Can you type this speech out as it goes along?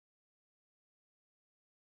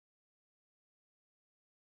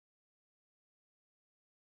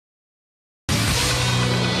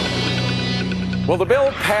Well, the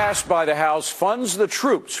bill passed by the House funds the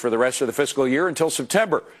troops for the rest of the fiscal year until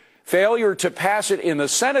September. Failure to pass it in the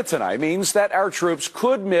Senate tonight means that our troops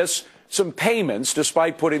could miss some payments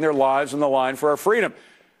despite putting their lives on the line for our freedom.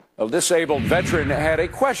 A disabled veteran had a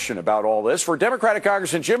question about all this for Democratic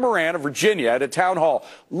Congressman Jim Moran of Virginia at a town hall.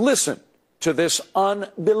 Listen to this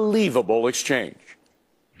unbelievable exchange.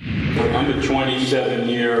 I'm a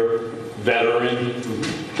 27-year veteran,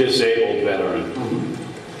 disabled veteran.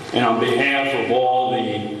 And on behalf of all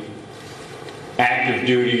the active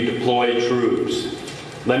duty deployed troops,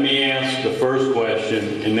 let me ask the first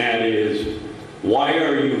question, and that is, why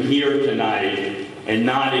are you here tonight and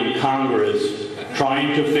not in Congress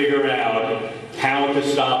trying to figure out how to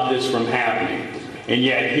stop this from happening? And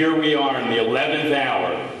yet here we are in the 11th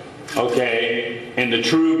hour, okay, and the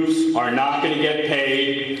troops are not going to get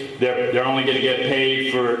paid. They're only going to get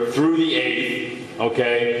paid through the 8th,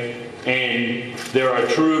 okay? And there are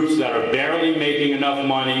troops that are barely making enough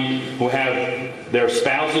money who have their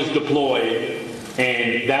spouses deployed,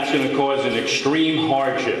 and that's going to cause an extreme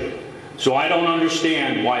hardship. So I don't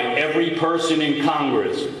understand why every person in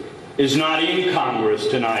Congress is not in Congress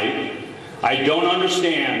tonight. I don't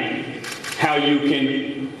understand how you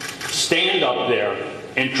can stand up there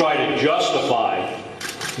and try to justify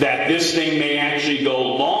that this thing may actually go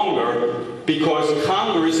longer because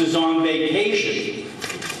Congress is on vacation.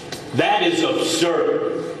 That is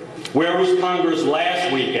absurd. Where was Congress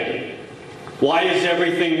last weekend? Why is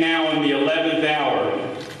everything now in the 11th hour?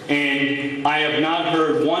 And I have not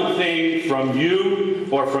heard one thing from you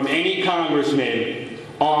or from any congressman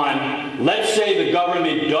on, let's say the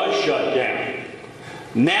government does shut down.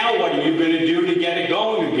 Now what are you going to do to get it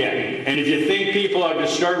going again? And if you think people are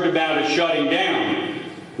disturbed about it shutting down,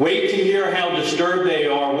 wait to hear how disturbed they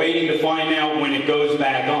are waiting to find out when it goes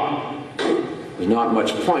back on. There's not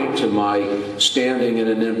much point to my standing in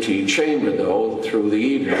an empty chamber, though, through the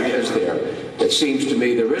evening, is there? It seems to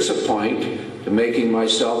me there is a point to making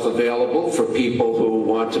myself available for people who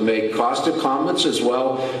want to make caustic comments as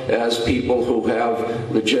well as people who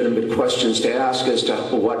have legitimate questions to ask as to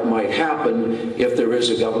what might happen if there is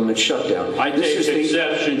a government shutdown. I take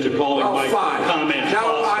exception to calling my comments.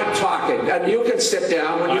 Now I'm talking, and you can sit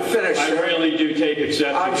down when you finish. I really do take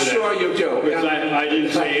exception I'm to that. sure you do. Because I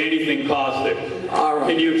didn't say anything caustic. All right.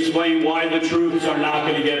 Can you explain why the troops are not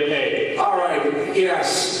going to get paid? All right.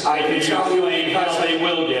 Yes, I can tell you. Can you explain how they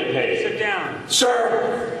will get paid? Sit down.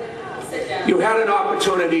 Sir, you had an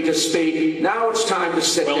opportunity to speak. Now it's time to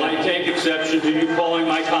sit down. Well, I take exception to you calling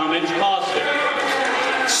my comments caustic.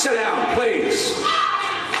 Sit down, please.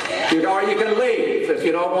 Or you can leave if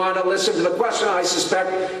you don't want to listen to the question. I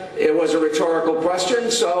suspect it was a rhetorical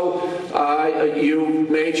question, so you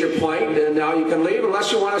made your point, and now you can leave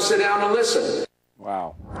unless you want to sit down and listen.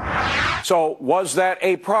 Wow. So was that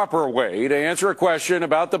a proper way to answer a question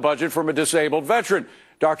about the budget from a disabled veteran?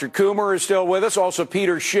 Dr. Coomer is still with us, also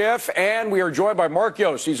Peter Schiff, and we are joined by Mark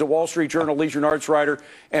Yost. He's a Wall Street Journal leisure and arts writer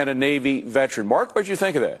and a Navy veteran. Mark, what did you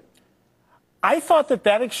think of that? I thought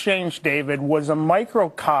that exchange, David, was a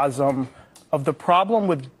microcosm of the problem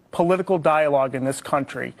with political dialogue in this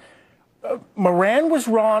country. Moran was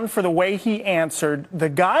wrong for the way he answered. The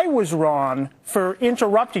guy was wrong for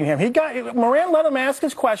interrupting him. Moran let him ask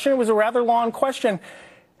his question. It was a rather long question.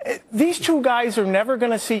 These two guys are never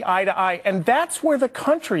going to see eye to eye, and that's where the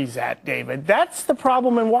country's at, David. That's the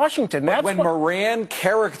problem in Washington. That's when Moran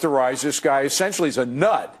characterized this guy essentially as a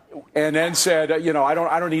nut and then said, you know, I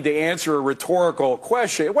don't need to answer a rhetorical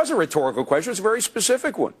question. It wasn't a rhetorical question. It was a very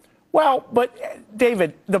specific one. Well, but,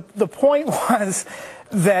 David, the point was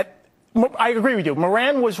that I agree with you.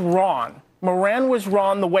 Moran was wrong. Moran was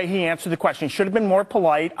wrong the way he answered the question. He should have been more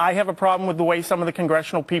polite. I have a problem with the way some of the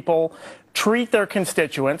congressional people treat their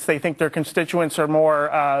constituents. They think their constituents are more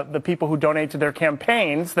the people who donate to their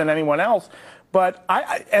campaigns than anyone else. But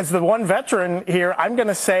as the one veteran here, I'm going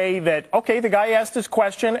to say that, okay, the guy asked his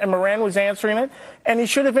question and Moran was answering it, and he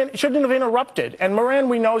shouldn't have interrupted. And Moran,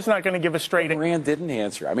 we know, is not going to give a straight answer. Moran didn't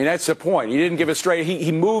answer. I mean, that's the point. He didn't give a straight.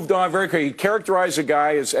 He moved on very quickly. He characterized the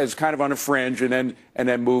guy as kind of on a fringe and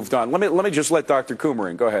then moved on. Let me just let Dr. Coomer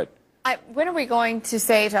in. Go ahead. When are we going to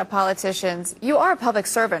say to our politicians, you are a public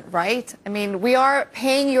servant, right? I mean, we are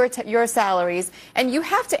paying your salaries, and you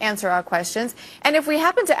have to answer our questions. And if we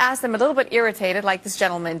happen to ask them a little bit irritated, like this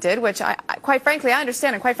gentleman did, which quite frankly, I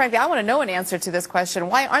understand, and quite frankly, I want to know an answer to this question.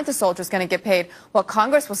 Why aren't the soldiers going to get paid? Well,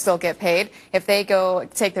 Congress will still get paid if they go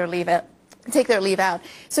take their leave take their leave out.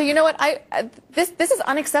 So you know what? This is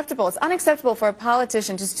unacceptable. It's unacceptable for a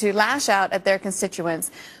politician just to lash out at their constituents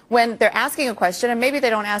when they're asking a question, and maybe they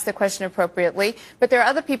don't ask the question appropriately, but there are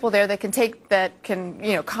other people there that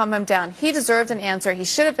can calm him down. He deserved an answer. He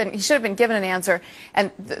should have been given an answer,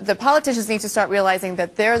 and the politicians need to start realizing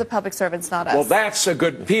that they're the public servants, not us. Well, that's a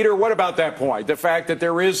good. Peter, what about that point? The fact that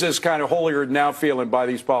there is this kind of holier-than-thou feeling by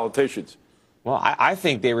these politicians. Well, I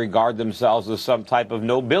think they regard themselves as some type of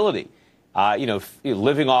nobility.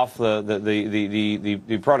 Living off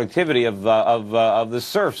the productivity of the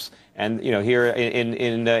serfs, and here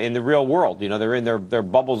in the real world, they're in their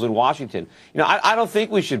bubbles in Washington. I don't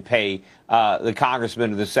think we should pay the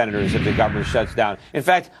congressmen or the senators if the government shuts down. In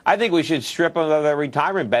fact, I think we should strip them of their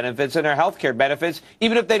retirement benefits and their health care benefits,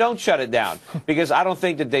 even if they don't shut it down, because I don't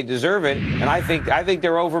think that they deserve it, and I think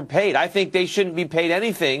they're overpaid. I think they shouldn't be paid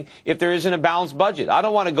anything if there isn't a balanced budget. I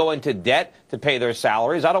don't want to go into debt to pay their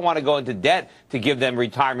salaries. I don't want to go into debt to give them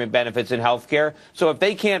retirement benefits and health care. So if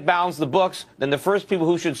they can't balance the books, then the first people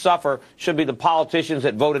who should suffer should be the politicians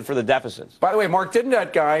that voted for the deficits. By the way, Mark, didn't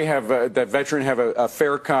that guy that veteran have a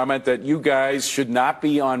fair comment that you guys should not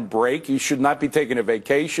be on break? You should not be taking a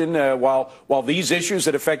vacation while these issues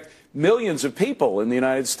that affect millions of people in the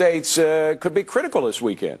United States could be critical this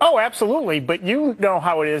weekend. Oh, absolutely. But you know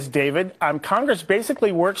how it is, David. Congress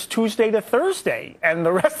basically works Tuesday to Thursday. And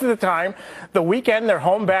the rest of the time, the weekend, they're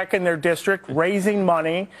home back in their district, raising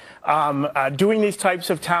money, doing these types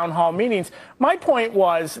of town hall meetings. My point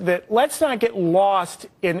was that let's not get lost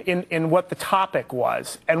in what the topic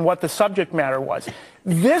was and what the subject matter was.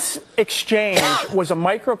 This exchange was a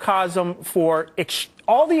microcosm for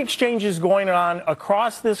all the exchanges going on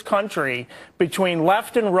across this country between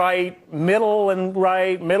left and right, middle and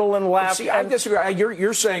left. See, I disagree.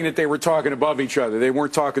 You're saying that they were talking above each other. They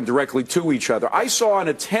weren't talking directly to each other. I saw an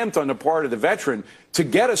attempt on the part of the veteran to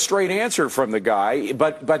get a straight answer from the guy,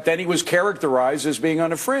 but then he was characterized as being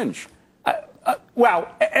on a fringe. Well,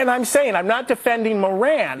 and I'm saying, I'm not defending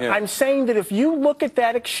Moran. Yeah. I'm saying that if you look at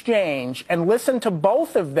that exchange and listen to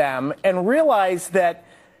both of them and realize that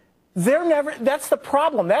that's the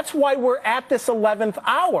problem. That's why we're at this 11th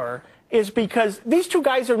hour, is because these two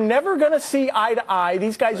guys are never going to see eye to eye.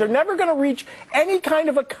 These guys are never going to reach any kind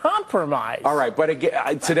of a compromise. All right, but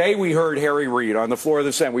again, today we heard Harry Reid on the floor of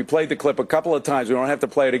the Senate. We played the clip a couple of times. We don't have to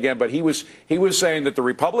play it again, but he was saying that the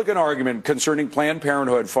Republican argument concerning Planned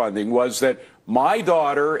Parenthood funding was that my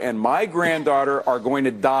daughter and my granddaughter are going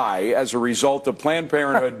to die as a result of Planned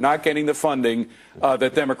Parenthood not getting the funding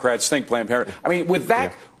that Democrats think Planned Parenthood. I mean, with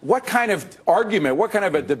that, what kind of argument, what kind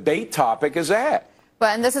of a debate topic is that?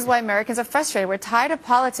 And this is why Americans are frustrated. We're tired of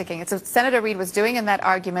politicking. It's what Senator Reid was doing in that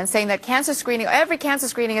argument, saying that cancer screening, every cancer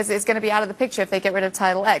screening is going to be out of the picture if they get rid of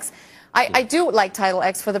Title X. I do like Title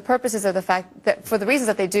X for the purposes of the fact that, for the reasons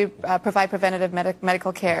that they do provide preventative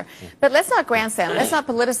medical care. But let's not grandstand. Let's not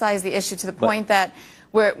politicize the issue to the point that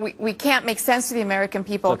we can't make sense to the American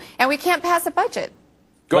people and we can't pass a budget.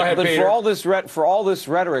 Go ahead, but Peter. For all this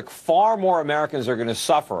rhetoric, far more Americans are going to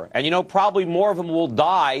suffer. And, probably more of them will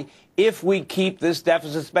die if we keep this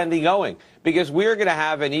deficit spending going, because we're going to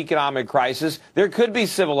have an economic crisis. There could be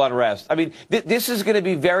civil unrest. I mean, this is going to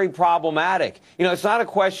be very problematic. It's not a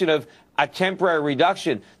question of a temporary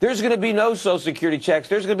reduction. There's going to be no Social Security checks.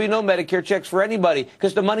 There's going to be no Medicare checks for anybody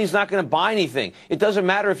because the money's not going to buy anything. It doesn't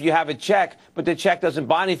matter if you have a check, but the check doesn't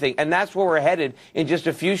buy anything. And that's where we're headed in just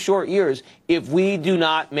a few short years if we do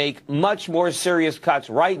not make much more serious cuts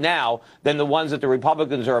right now than the ones that the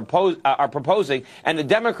Republicans are proposing. And the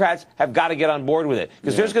Democrats have got to get on board with it,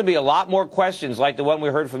 because there's going to be a lot more questions like the one we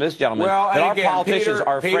heard from this gentleman that our politicians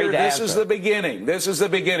are afraid to answer. This is the beginning. This is the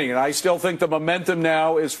beginning. And I still think the momentum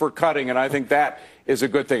now is for cutting. And I think that is a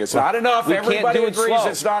good thing. It's not enough. Everybody agrees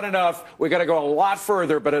it's not enough. We got to go a lot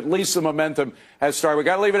further, but at least the momentum has started. We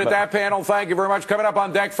got to leave it at that, panel. Thank you very much. Coming up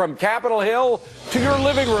on deck from Capitol Hill to your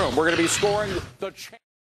living room, we're going to be scoring the